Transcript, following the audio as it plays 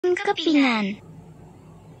dan kepingan.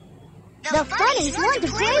 The funnies want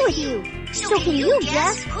to play with you. So can you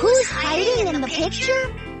guess who's hiding in the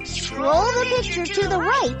picture? Scroll the picture to the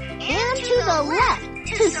right and to the left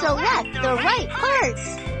to select the right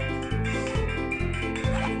parts.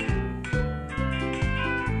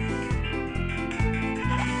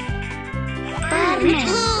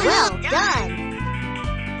 Well done.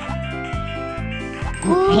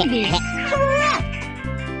 Kubis. Correct.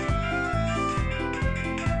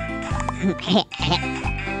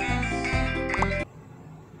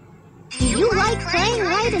 Do you like playing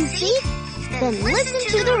hide and seek? Then listen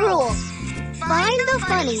to the rules. Find the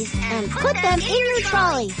funnies and put them in your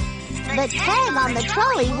trolley. The tag on the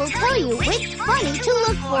trolley will tell you which funny to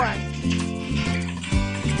look for.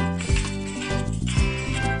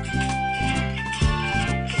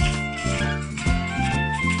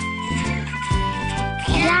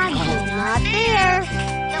 Not there.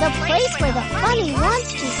 The place where the funny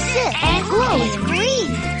wants to sit glows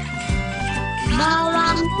green.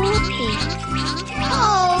 Bawang putih.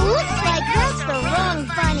 Oh, looks like that's the wrong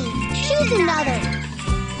funny. Choose another.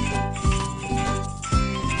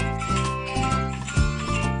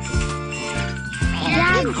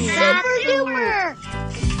 Super duper!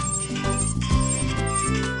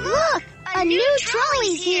 Look, a new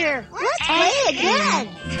trolley's here. Let's play again.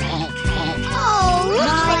 Oh,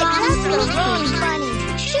 looks like that's the wrong funny.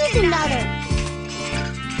 Choose another.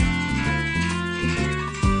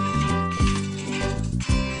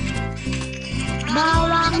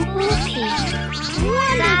 Bawang putih.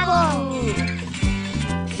 Wonderful.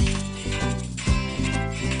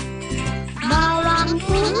 Bawang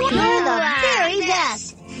putih. You're the very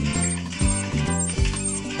best.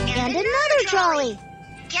 And another trolley.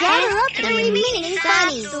 Gather up the remaining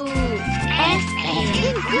funnies.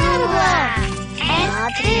 Incredible.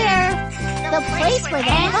 Not there. The place where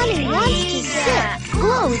the funny wants to sit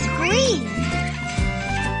glows green.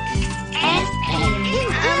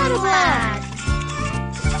 Incredible.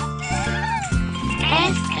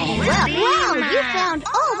 Wow, you found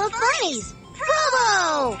all the funnies.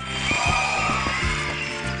 Bravo!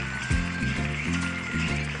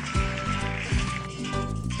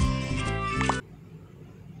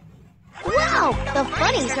 Wow, the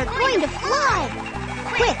funnies are going to fly.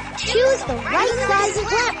 Quick, choose the right size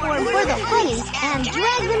platform for the funnies and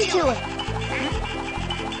drag them to it.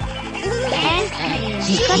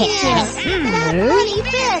 Yes, that funny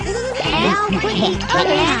fits. Now put the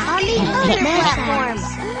others on the other platforms.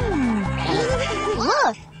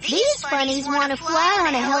 Look, these funnies want to fly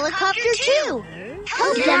on a helicopter too.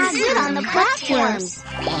 Help them sit on the platforms.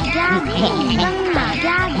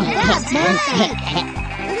 That's perfect.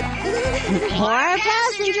 More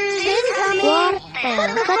passengers incoming. Put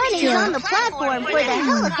the funnies on the platform for the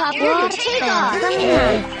helicopter to take off.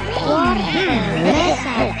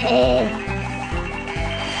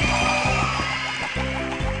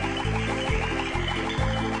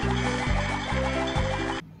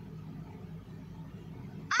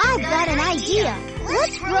 I've got an idea.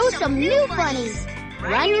 Let's grow some new funnies.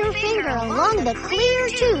 Run your finger along the clear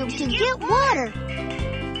tube to get water.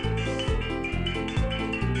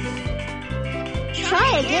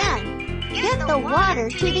 Try again. Get the water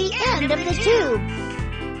to the end of the tube.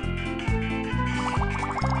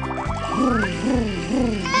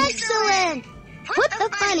 Excellent! Put the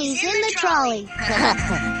funnies in the trolley.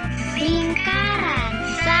 Lingkaran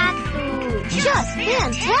satu. Just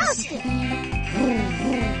fantastic!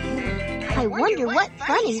 I wonder what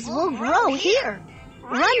funnies will grow here.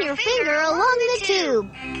 Run your finger along the tube.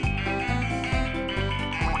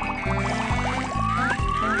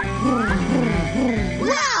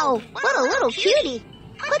 Wow! What a little cutie!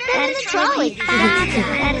 Put them in the trolley.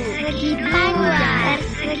 Persegi panjang.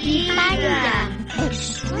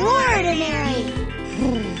 Extraordinary!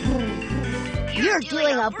 You're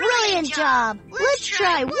doing a brilliant job. Let's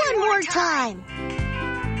try one more time.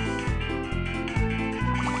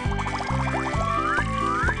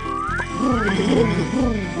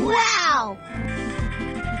 Wow!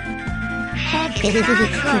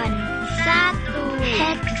 Heksagon satu.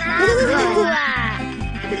 Heksagon.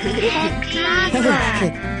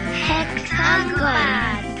 Heksagon.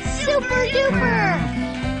 Heksagon. Super duper!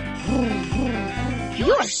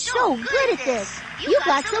 You're so good at this. You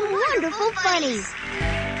got some wonderful funnies.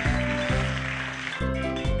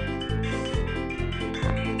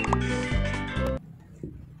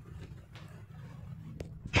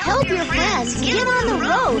 Help your friends get on the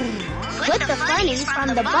road. Put the funnies from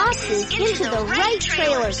the boxes into the right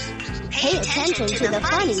trailers. Pay attention to the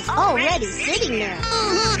funnies already sitting there.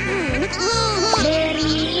 Well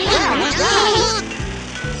done.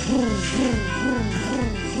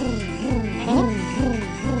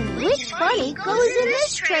 funny goes in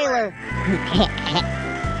this trailer?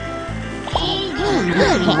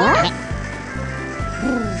 Good work.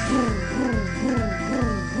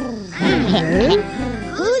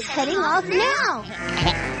 Who's heading off now?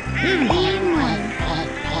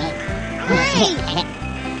 Great!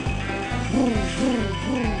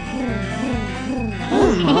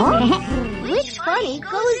 Which bunny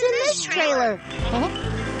goes in this trailer?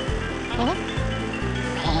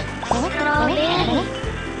 Strawberry.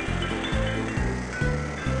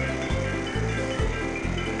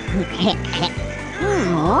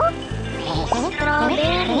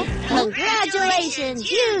 Strawberry.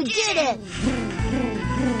 Congratulations, you did it!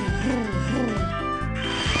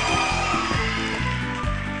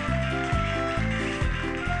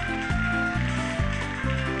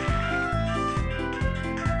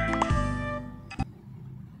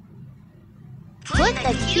 Put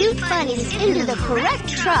the cute bunnies into the correct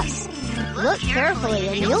truss. Look carefully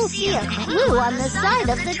and you'll see a clue on the side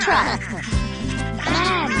of the truck.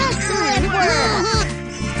 Excellent work!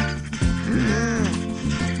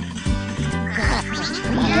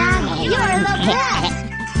 You're the best!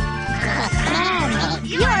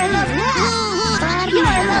 You're the best!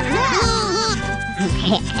 You're the best!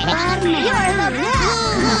 You're the best!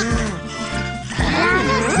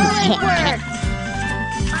 Excellent work!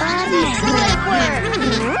 Excellent work!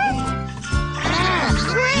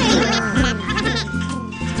 Great!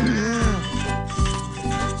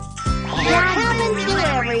 That happens to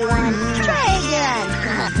everyone. Try again.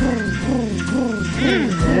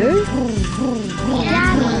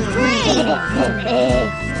 Great!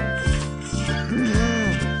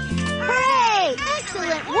 Hooray!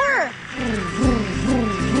 Excellent work!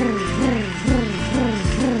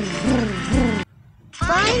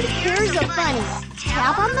 Find pairs of bunnies.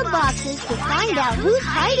 Tap on the boxes to find out who's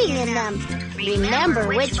hiding in them. Remember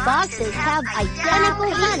which boxes have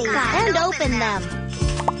identical bunnies and open them.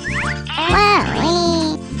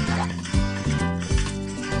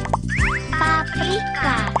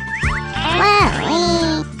 Paprika. Paprika.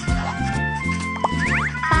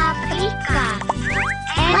 Paprika.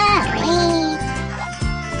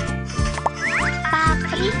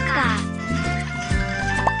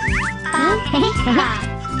 Paprika.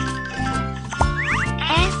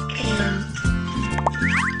 Es krim.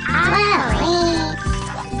 Apel.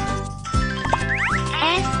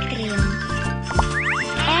 Es krim.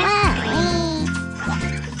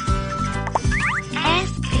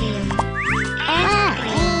 Es krim.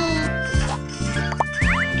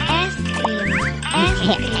 Es krim. Es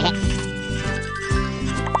krim.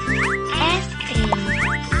 Es krim.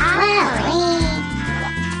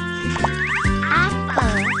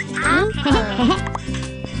 Apel. Apel.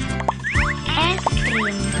 Es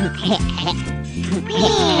krim.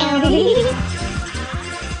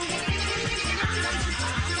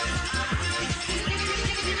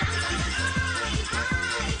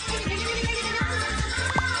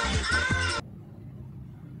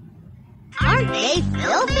 Aren't they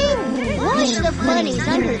filthy? Wash the bunnies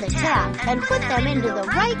under the tap and put them into the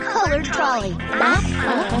right colored trolley. The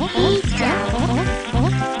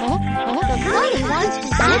bunny wants to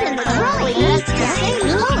sit in the trolley that's the same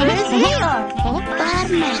color as they are.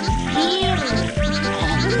 Permen.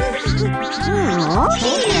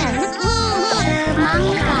 Genius!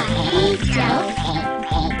 Semangka hijau.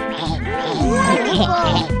 Wonderful!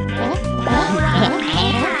 Bawang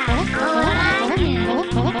merah oranye.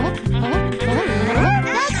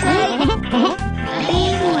 That's right!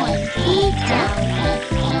 Timun hijau.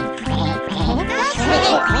 That's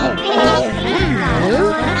right! Paprika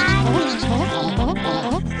oranye.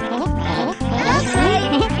 That's right!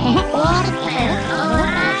 Wortel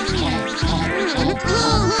oranye.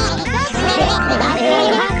 That's right!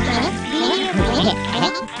 Atas biru.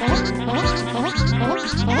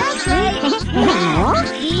 That's right!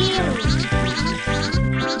 Biru.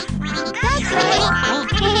 That's right!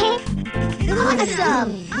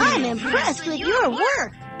 Awesome! I'm impressed with your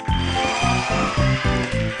work!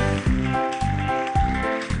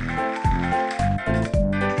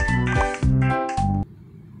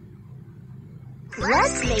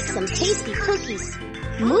 Let's make some tasty cookies.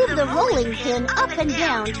 Move the rolling pin up and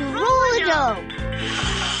down to roll the dough.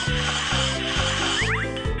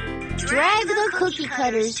 Drag the cookie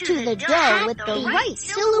cutters to the dough with the right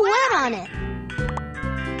silhouette on it.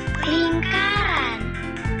 Lingkaran.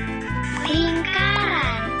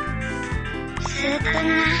 Lingkaran.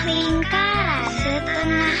 Setengah lingkaran.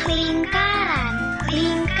 Setengah lingkaran.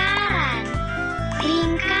 Lingkaran.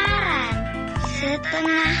 Lingkaran.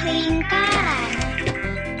 Setengah lingkaran.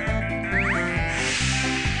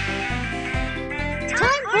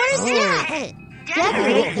 Time for a snack.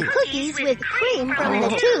 Decorate the cookies with cream from the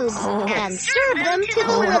tubes and serve them to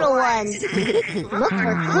the little ones. Look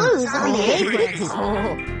for clues on the aprons.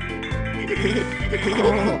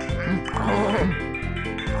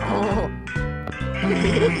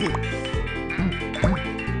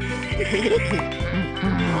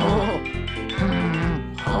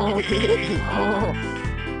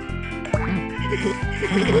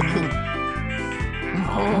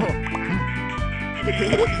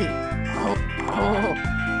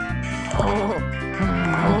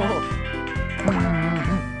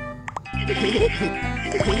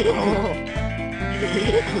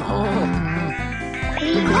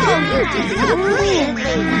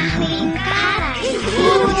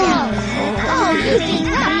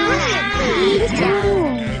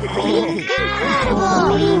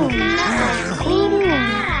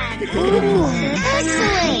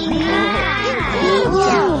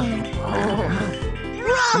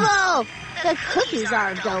 Bravo! The cookies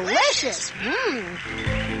are delicious.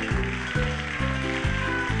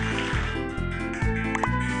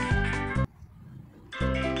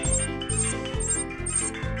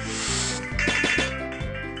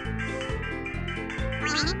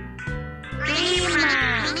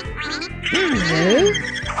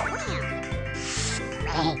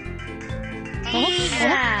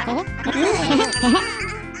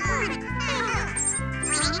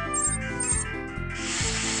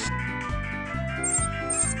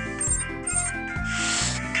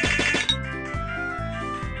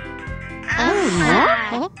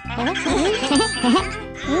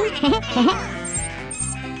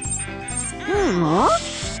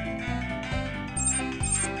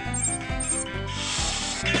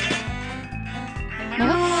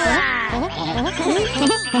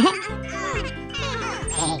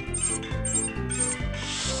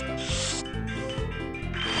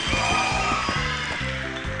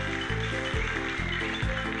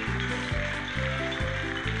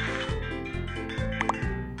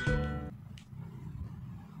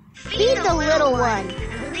 Feed the little one.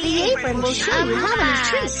 The apron will show you how many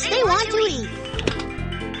treats they want to eat.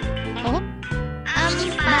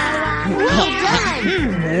 Well done!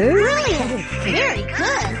 Brilliant! Very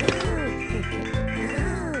good!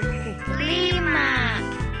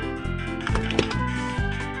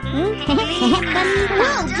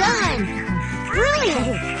 Well done!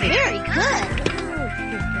 Brilliant! Very good!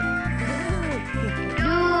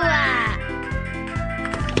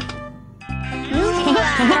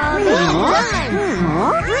 Well done!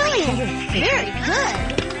 Brilliant! Very good!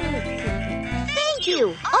 Thank you!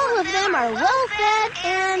 All of them are well fed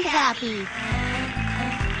and happy.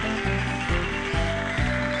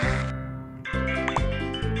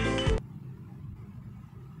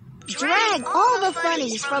 Drag all the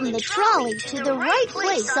funnies from the trolley to the right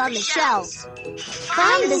place on the shelves.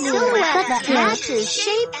 Find the silhouette that matches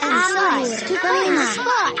shape and size to find the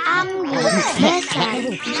spot.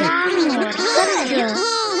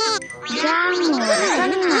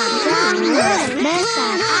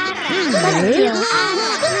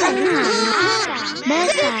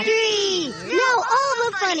 Victory! Now all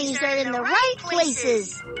the funnies are in the right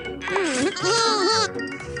places.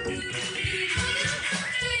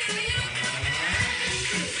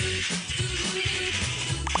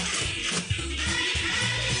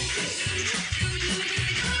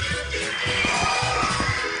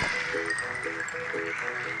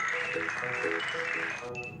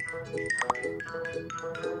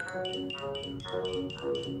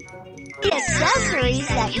 The accessories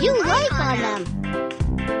that you like on them.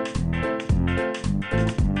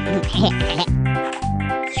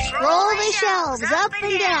 Scroll the shelves up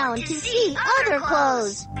and down to see other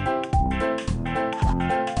clothes.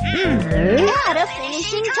 Add a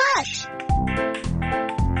finishing touch.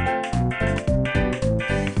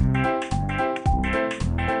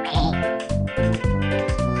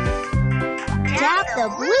 Tap the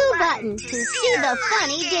blue button to see the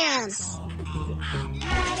funny dance.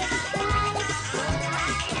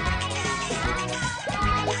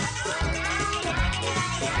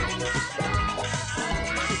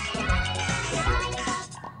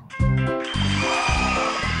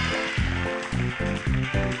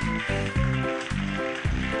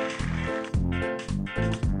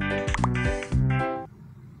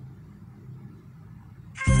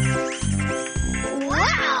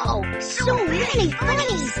 So many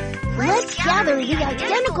funnies! Let's gather the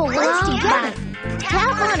identical ones together.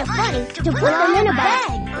 Tap on a funny to put them in a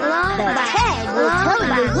bag. The tag will tell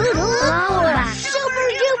you who to look for. Super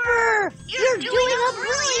duper! You're doing a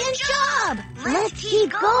brilliant job! Let's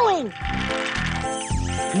keep going.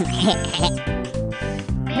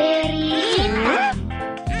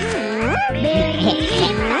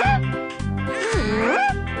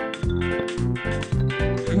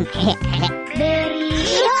 berita,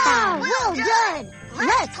 Well done!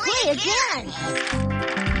 Let's play again!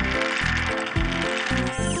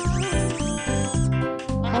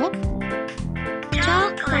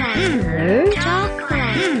 coklat,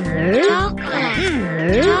 coklat,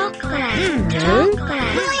 coklat,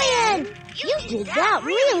 coklat. Brilliant! You did that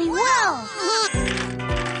really well!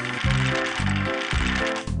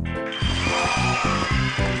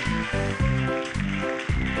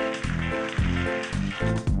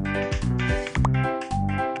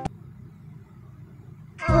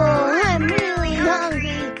 Oh, I'm really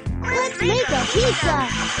hungry. Let's make a pizza.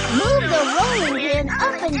 Move the rolling pin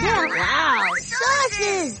up and down. Wow,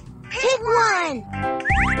 sauces! Pick one.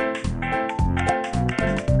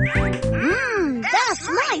 That's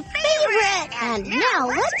my favorite. And now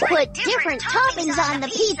let's put different toppings on the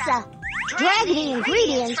pizza. Drag the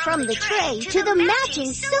ingredients from the tray to the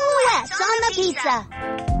matching silhouettes on the pizza.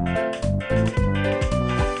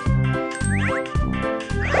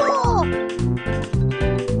 Cool!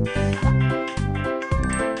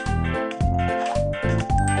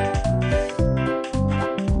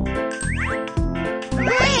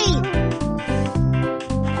 Great!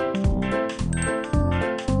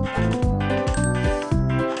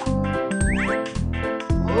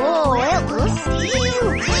 Oh, it looks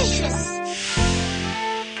delicious!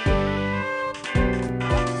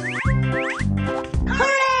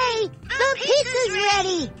 Hooray! The pizza's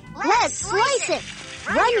ready! Let's slice it!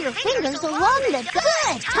 Run your fingers along the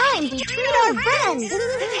good time between our friends.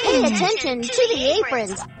 Pay attention to the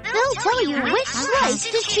aprons. They'll tell you which slice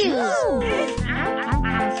to choose.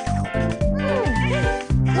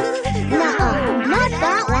 No, not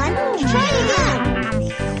that one. Try again.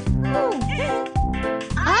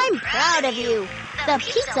 I'm proud of you. The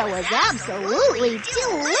pizza was absolutely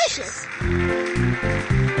delicious.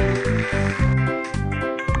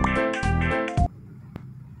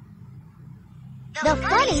 The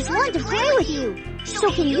funnies want to play with you.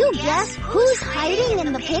 So can you guess who's hiding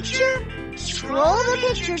in the picture? Scroll the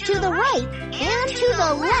picture to the right and to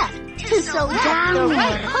the left to select the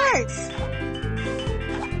right parts.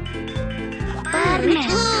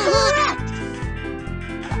 Correct.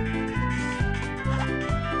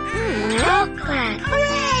 Coklat.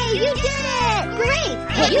 Hooray! You did it! Great!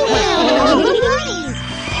 You win all the funnies!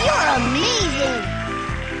 You're amazing!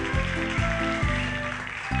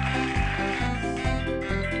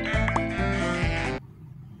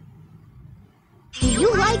 Do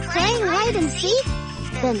you like playing hide and seek?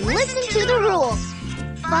 Then listen to the rules.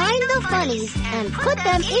 Find the funnies and put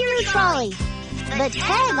them in your trolley. The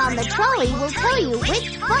tag on the trolley will tell you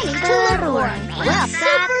which funny to look for. Well,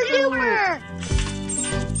 super duper!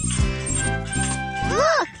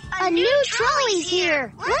 Look! A new trolley's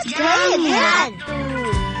here! Let's play again!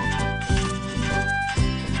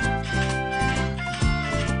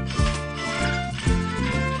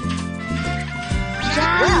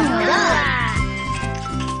 Well done!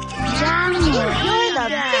 You're the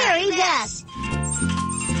very best!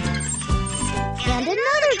 And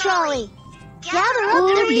another trolley! Gather up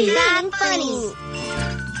the remaining funnies!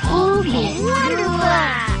 Wonderful!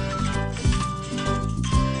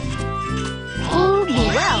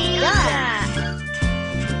 Well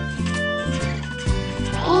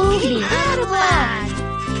done!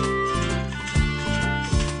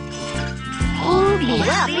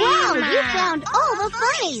 Wow, you found all the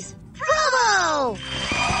funnies! Bravo!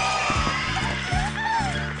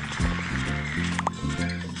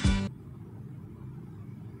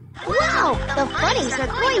 Wow, the funnies are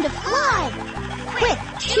going to fly! Quick,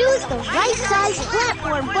 choose the right size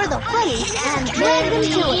platform for the funnies and drag them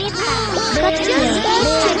to it. But just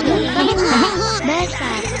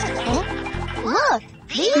look,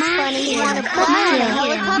 these funnies want to fly on the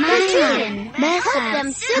helicopter too. Help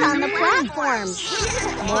them sit on the platforms.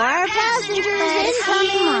 More passengers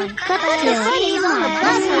incoming. Put the funnies on the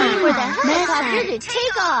platform for the helicopter to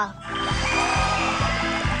take off.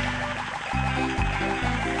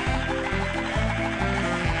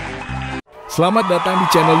 Selamat datang di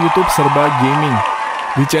channel YouTube Serba Gaming.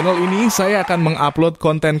 Di channel ini saya akan mengupload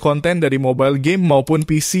konten-konten dari mobile game maupun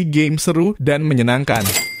PC game seru dan menyenangkan.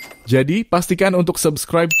 Jadi pastikan untuk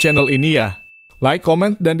subscribe channel ini ya. Like,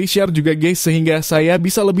 comment, dan di-share juga guys sehingga saya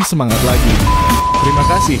bisa lebih semangat lagi. Terima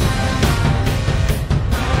kasih.